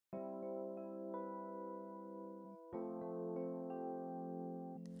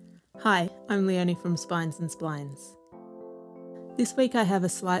Hi, I'm Leonie from Spines and Splines. This week I have a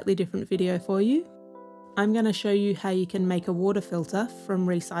slightly different video for you. I'm going to show you how you can make a water filter from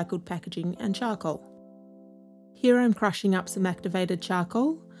recycled packaging and charcoal. Here I'm crushing up some activated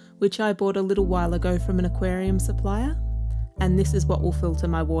charcoal, which I bought a little while ago from an aquarium supplier, and this is what will filter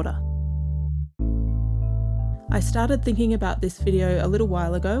my water. I started thinking about this video a little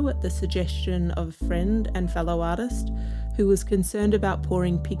while ago at the suggestion of a friend and fellow artist who was concerned about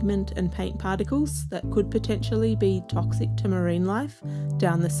pouring pigment and paint particles that could potentially be toxic to marine life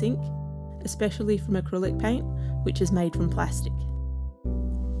down the sink, especially from acrylic paint, which is made from plastic.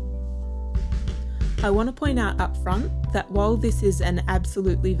 I want to point out up front that while this is an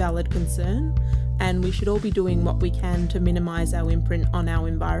absolutely valid concern, and we should all be doing what we can to minimise our imprint on our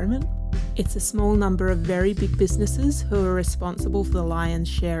environment, it's a small number of very big businesses who are responsible for the lion's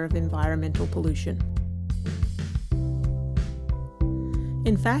share of environmental pollution.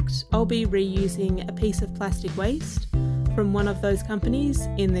 In fact, I'll be reusing a piece of plastic waste from one of those companies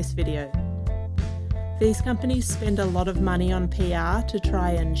in this video. These companies spend a lot of money on PR to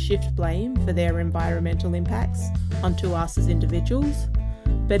try and shift blame for their environmental impacts onto us as individuals,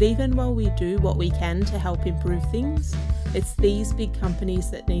 but even while we do what we can to help improve things, it's these big companies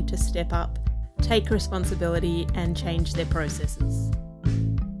that need to step up, take responsibility and change their processes.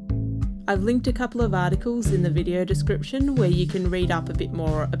 I've linked a couple of articles in the video description where you can read up a bit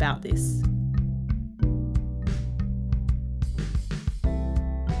more about this.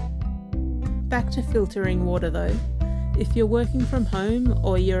 Back to filtering water though. If you're working from home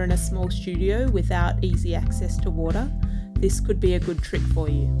or you're in a small studio without easy access to water, this could be a good trick for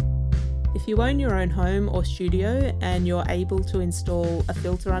you. If you own your own home or studio and you're able to install a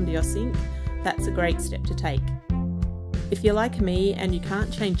filter under your sink, that's a great step to take. If you're like me and you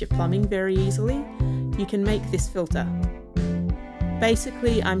can't change your plumbing very easily, you can make this filter.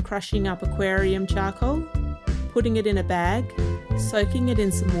 Basically, I'm crushing up aquarium charcoal, putting it in a bag, soaking it in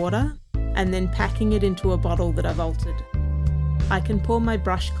some water, and then packing it into a bottle that I've altered. I can pour my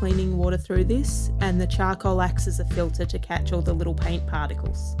brush cleaning water through this, and the charcoal acts as a filter to catch all the little paint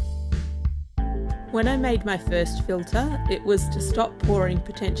particles. When I made my first filter, it was to stop pouring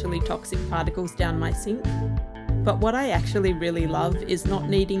potentially toxic particles down my sink. But what I actually really love is not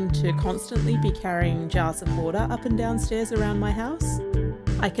needing to constantly be carrying jars of water up and down stairs around my house.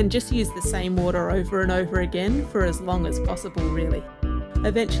 I can just use the same water over and over again for as long as possible, really.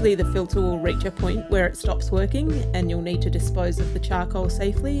 Eventually the filter will reach a point where it stops working and you'll need to dispose of the charcoal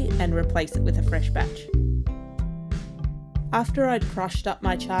safely and replace it with a fresh batch. After I'd crushed up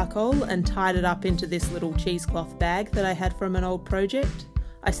my charcoal and tied it up into this little cheesecloth bag that I had from an old project,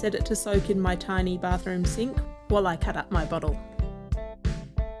 I set it to soak in my tiny bathroom sink while I cut up my bottle.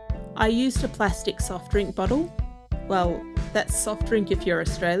 I used a plastic soft drink bottle. Well, that's soft drink if you're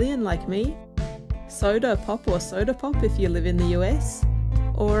Australian like me, soda pop or soda pop if you live in the US,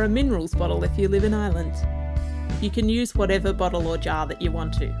 or a minerals bottle if you live in Ireland. You can use whatever bottle or jar that you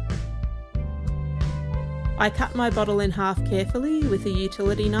want to. I cut my bottle in half carefully with a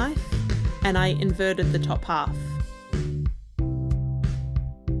utility knife, and I inverted the top half.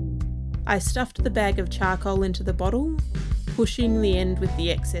 I stuffed the bag of charcoal into the bottle, pushing the end with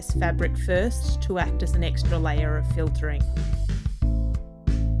the excess fabric first to act as an extra layer of filtering.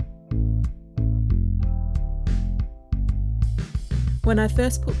 When I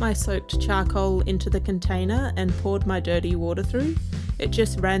first put my soaked charcoal into the container and poured my dirty water through, it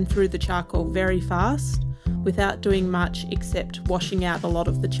just ran through the charcoal very fast, without doing much except washing out a lot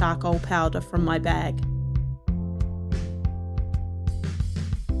of the charcoal powder from my bag.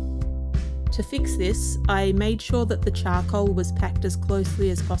 To fix this, I made sure that the charcoal was packed as closely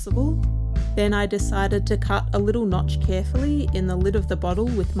as possible. Then I decided to cut a little notch carefully in the lid of the bottle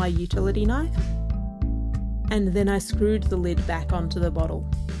with my utility knife, and then I screwed the lid back onto the bottle.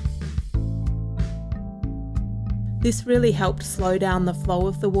 This really helped slow down the flow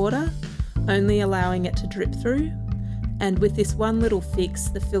of the water, only allowing it to drip through, and with this one little fix,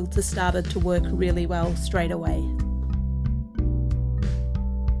 the filter started to work really well straight away.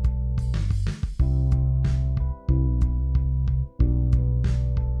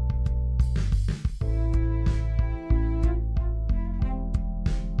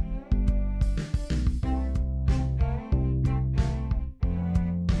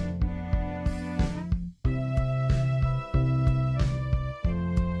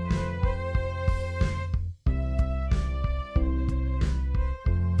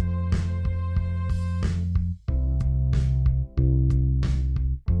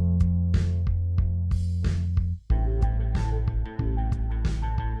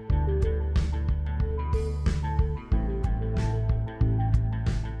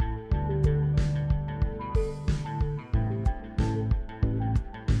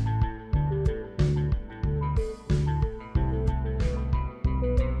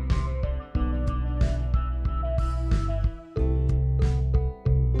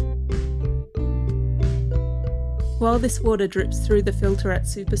 While this water drips through the filter at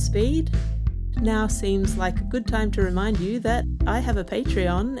super speed, now seems like a good time to remind you that I have a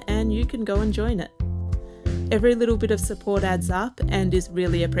Patreon and you can go and join it. Every little bit of support adds up and is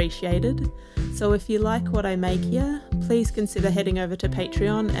really appreciated, so if you like what I make here, please consider heading over to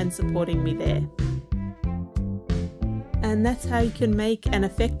Patreon and supporting me there. And that's how you can make an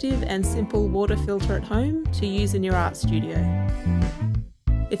effective and simple water filter at home to use in your art studio.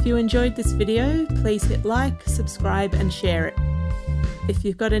 If you enjoyed this video, please hit like, subscribe and share it. If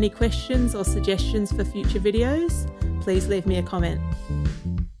you've got any questions or suggestions for future videos, please leave me a comment.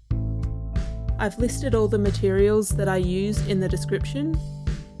 I've listed all the materials that I used in the description,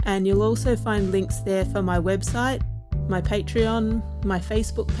 and you'll also find links there for my website, my Patreon, my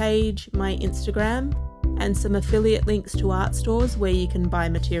Facebook page, my Instagram, and some affiliate links to art stores where you can buy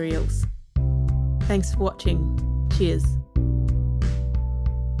materials. Thanks for watching. Cheers.